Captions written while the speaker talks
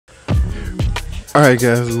Alright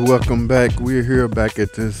guys, welcome back. We're here back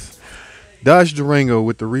at this Dodge Durango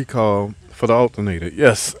with the recall for the alternator.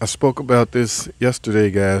 Yes, I spoke about this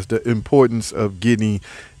yesterday guys, the importance of getting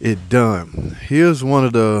it done. Here's one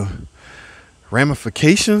of the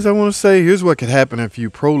ramifications I want to say. Here's what could happen if you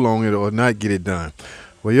prolong it or not get it done.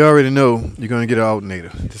 Well, you already know you're going to get an alternator.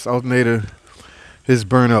 This alternator is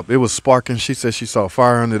burned up. It was sparking. She said she saw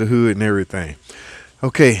fire under the hood and everything.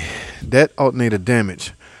 Okay, that alternator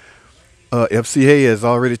damage. FCA has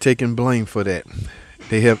already taken blame for that.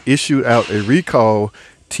 They have issued out a recall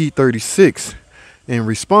T36 in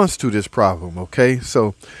response to this problem. Okay,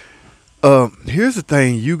 so here's the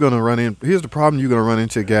thing you're gonna run in. Here's the problem you're gonna run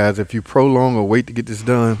into, guys, if you prolong or wait to get this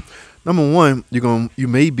done. Number one, you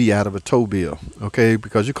may be out of a tow bill, okay,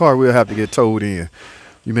 because your car will have to get towed in.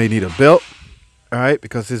 You may need a belt, all right,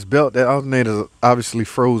 because this belt, that alternator obviously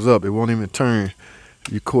froze up. It won't even turn.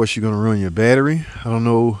 Of course, you're gonna ruin your battery. I don't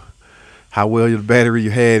know how well your battery you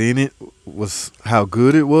had in it was, how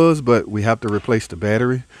good it was, but we have to replace the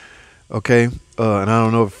battery, okay? And I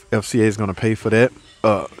don't know if FCA is going to pay for that.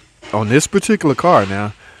 On this particular car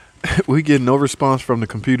now, we get no response from the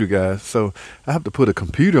computer, guys, so I have to put a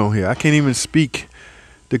computer on here. I can't even speak.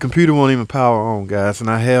 The computer won't even power on, guys, and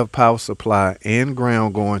I have power supply and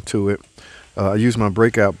ground going to it. I use my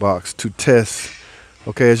breakout box to test.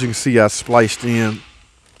 Okay, as you can see, I spliced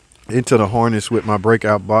into the harness with my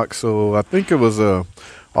breakout box, so I think it was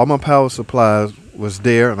all my power supplies was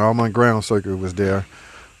there and all my ground circuit was there,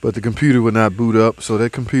 but the computer would not boot up, so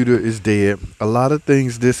that computer is dead. A lot of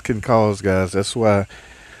things this can cause, guys. That's why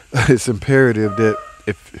it's imperative that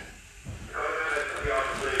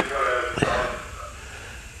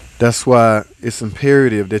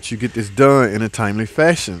you get this done in a timely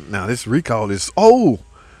fashion. Now this recall is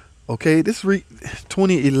okay, this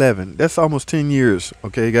 2011, that's almost 10 years.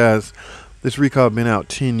 Okay, guys, this recall been out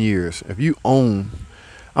 10 years. If you own,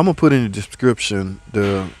 I'm going to put in the description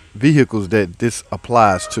the vehicles that this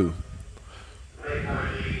applies to.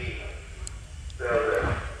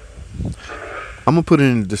 I'm going to put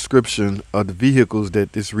in the description of the vehicles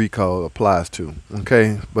that this recall applies to.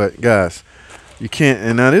 Okay, but guys, you can't,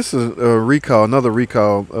 and now this is a recall, another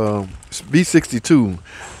recall, V62.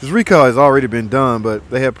 This recall has already been done, but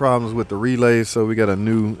they had problems with the relay, so we got a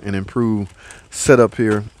new and improved setup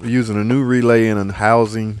here. We're using a new relay and a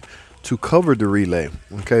housing to cover the relay.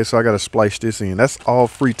 Okay, so I got to splice this in. That's all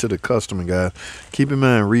free to the customer, guys. Keep in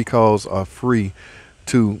mind, recalls are free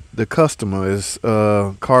to the customer. It's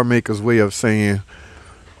car maker's way of saying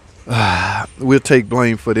we'll take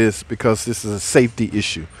blame for this because this is a safety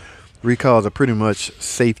issue. Recalls are pretty much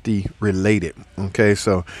safety related. Okay,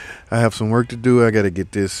 so I have some work to do. I got to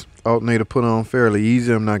get this alternator put on fairly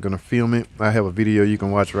easy. I'm not going to film it. I have a video you can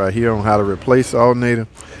watch right here on how to replace the alternator.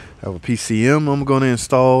 I have a PCM I'm going to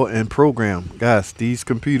install and program. Guys, these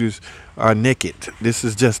computers are naked. This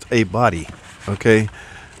is just a body. Okay,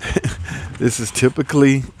 this is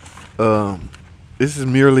typically this is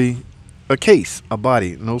merely a case, a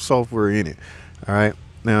body, no software in it. All right.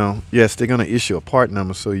 Now, yes, they're going to issue a part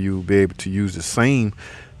number so you'll be able to use the same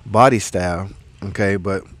body style, okay?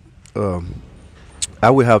 But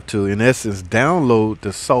I would have to, in essence, download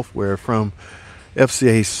the software from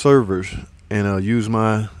FCA servers and use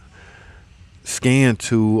my scan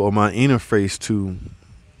tool or my interface to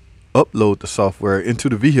upload the software into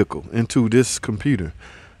the vehicle, into this computer.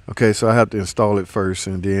 Okay, so I have to install it first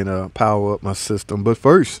and then power up my system. But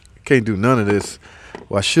first, I can't do none of this.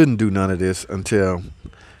 Well, I shouldn't do none of this until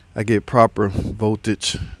I get proper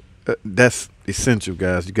voltage. That's essential,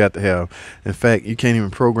 guys. You got to have. In fact, you can't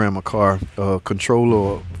even program a car controller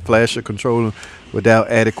or flasher controller without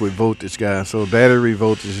adequate voltage, guys. So battery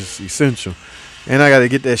voltage is essential. And I got to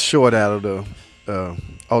get that short out of the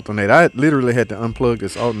alternator. I literally had to unplug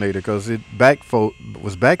this alternator because it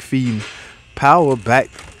was backfeeding power back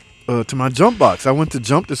to my jump box. I went to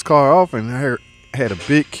jump this car off and I had a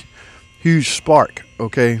big, huge spark.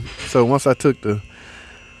 Okay, so once I took the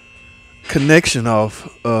connection off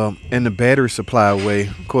and the battery supply away,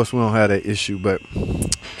 of course we don't have that issue, but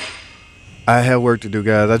I have work to do,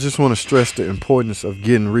 guys. I just want to stress the importance of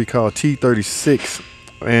getting recall T36,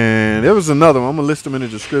 and there was another one. I'm gonna list them in the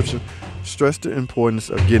description. Stress the importance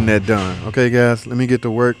of getting that done. Okay, guys, let me get to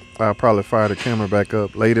work. I'll probably fire the camera back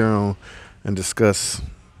up later on and discuss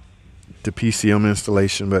the PCM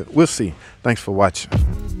installation, but we'll see. Thanks for watching.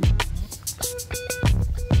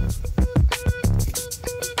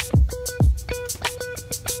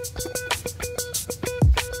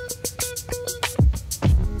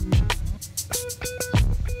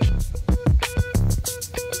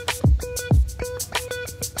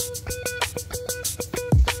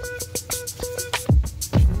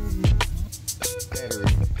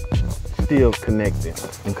 still connected.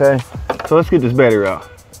 Okay, so let's get this battery out.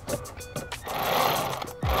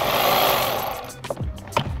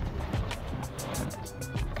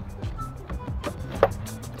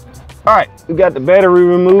 All right, we got the battery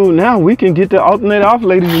removed. Now we can get the alternator off,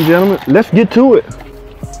 ladies and gentlemen. Let's get to it.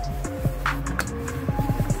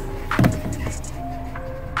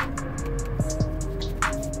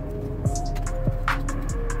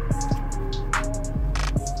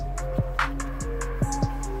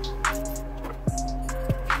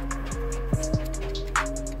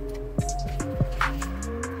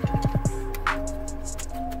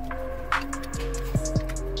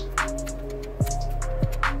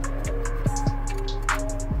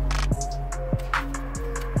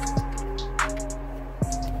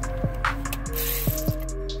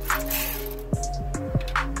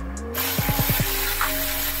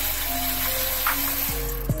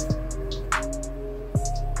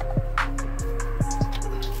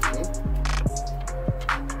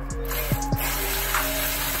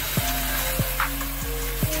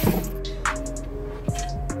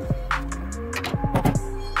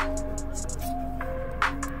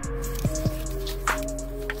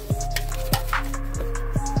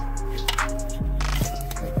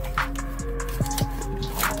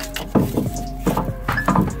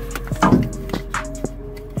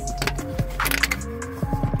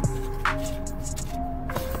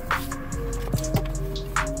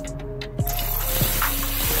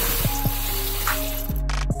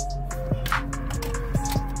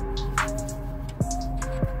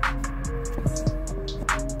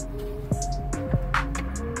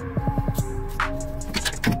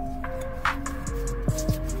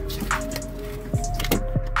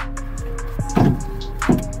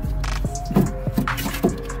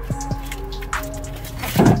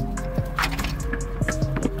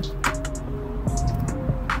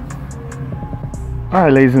 All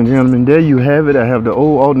right, ladies and gentlemen, there you have it. I have the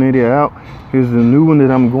old alternator out. Here's the new one that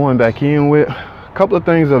I'm going back in with. A couple of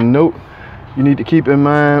things of note you need to keep in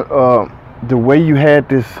mind. The way you had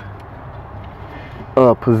this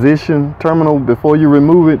position terminal before you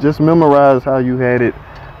remove it, just memorize how you had it,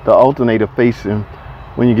 the alternator facing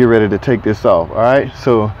when you get ready to take this off. All right,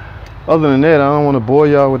 so other than that, I don't want to bore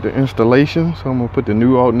y'all with the installation, so I'm gonna put the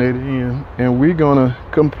new alternator in and we're gonna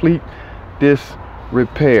complete this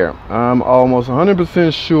repair. I'm almost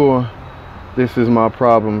 100% sure this is my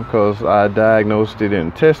problem because I diagnosed it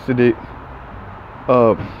and tested it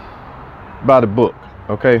by the book.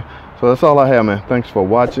 Okay, so that's all I have, man. Thanks for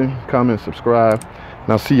watching. Comment, subscribe,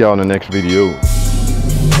 and I'll see y'all in the next video.